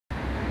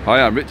Hi,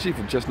 I'm Richie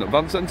from Chestnut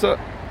Van Centre.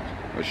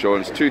 We're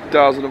showing us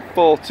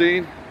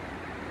 2014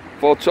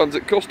 Ford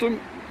Transit Custom.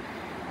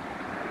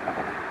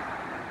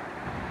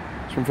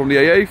 This one from the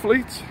AA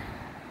fleet.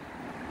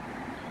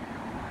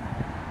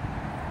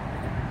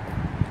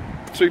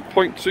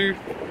 2.2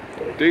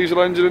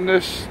 diesel engine in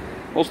this.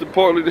 Most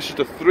importantly, this is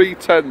the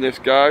 310 this,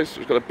 guys.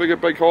 So it's got a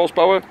big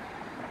horsepower,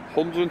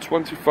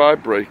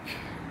 125 brake.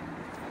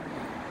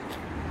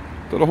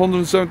 Done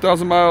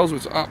 107,000 miles,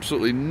 which is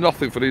absolutely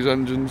nothing for these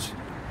engines.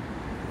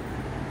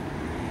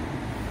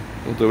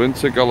 They'll do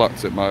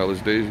intergalactic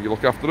mileage, these, you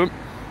look after them.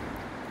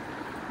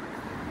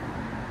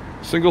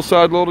 Single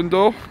side loading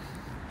door,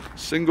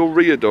 single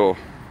rear door.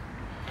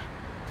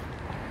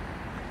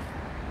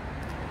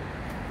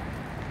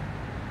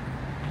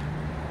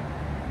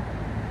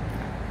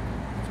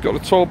 It's got a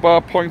tow bar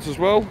point as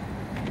well,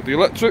 with the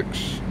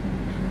electrics,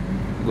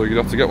 although you'd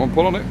have to get one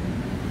put on it.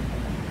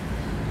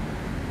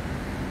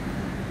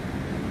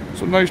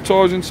 Some nice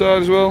toys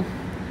inside as well.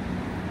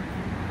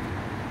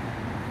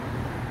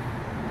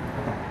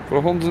 For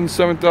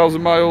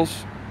 107,000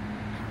 miles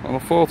on a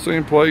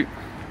 14 plate,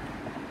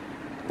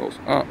 looks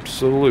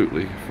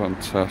absolutely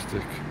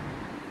fantastic.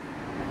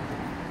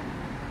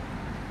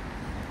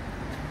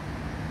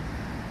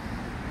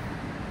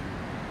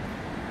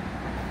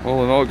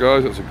 All in all,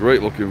 guys, it's a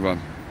great looking van.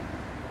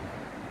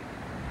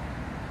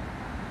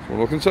 So we'll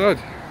look inside.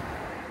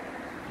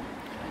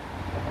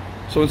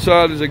 So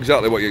inside is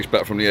exactly what you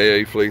expect from the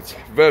AA fleet.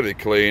 Very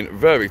clean,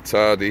 very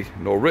tidy,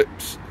 no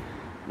rips,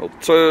 no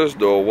tears,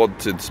 no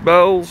wanted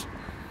smells.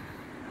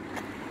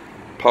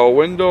 Power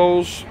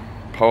windows,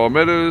 power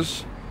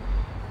mirrors,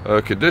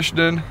 air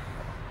conditioning,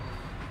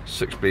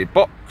 6-speed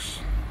box,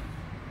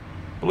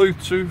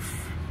 Bluetooth,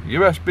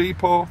 USB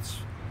ports,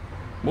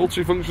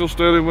 multifunctional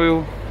steering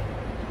wheel.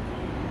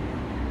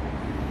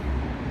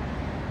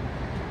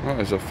 That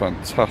is a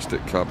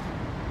fantastic cab.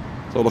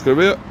 So look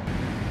over here.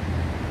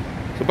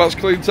 The back's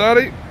clean,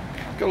 tidy.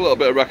 Got a little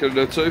bit of racking in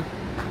there too.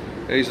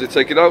 Easily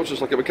taken out,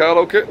 just like a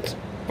Meccano kit.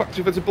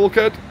 Factory fitted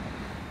bulkhead.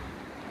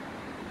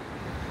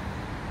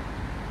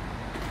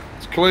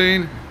 It's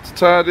clean, it's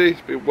tidy,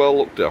 it's been well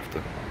looked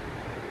after.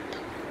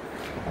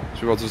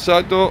 So we're on to the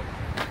side door.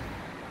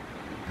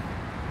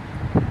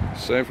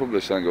 Same from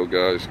this angle,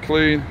 guys.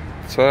 Clean,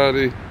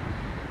 tidy,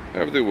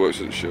 everything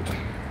works as it should.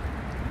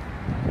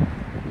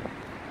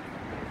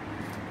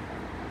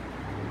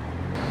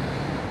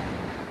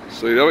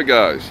 So there we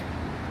go, guys.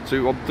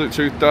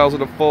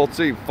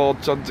 2014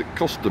 Ford Transit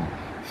Custom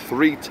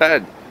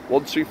 310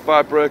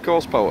 125 brake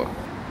horsepower.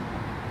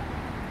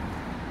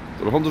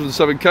 Done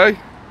 107k.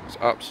 It's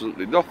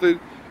absolutely nothing.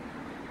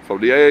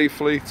 From the AA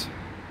fleet,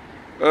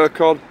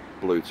 aircon,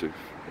 Bluetooth.